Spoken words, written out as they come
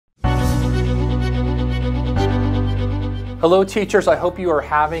Hello teachers, I hope you are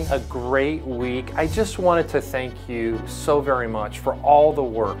having a great week. I just wanted to thank you so very much for all the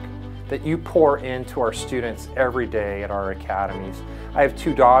work that you pour into our students every day at our academies. I have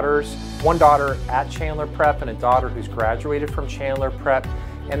two daughters, one daughter at Chandler Prep and a daughter who's graduated from Chandler Prep,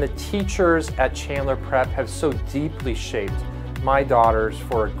 and the teachers at Chandler Prep have so deeply shaped my daughters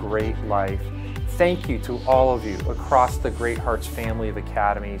for a great life. Thank you to all of you across the Great Hearts family of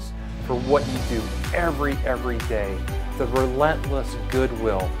academies for what you do every day, the relentless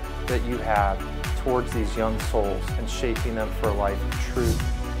goodwill that you have towards these young souls and shaping them for a life of truth,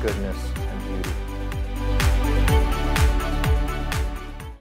 goodness,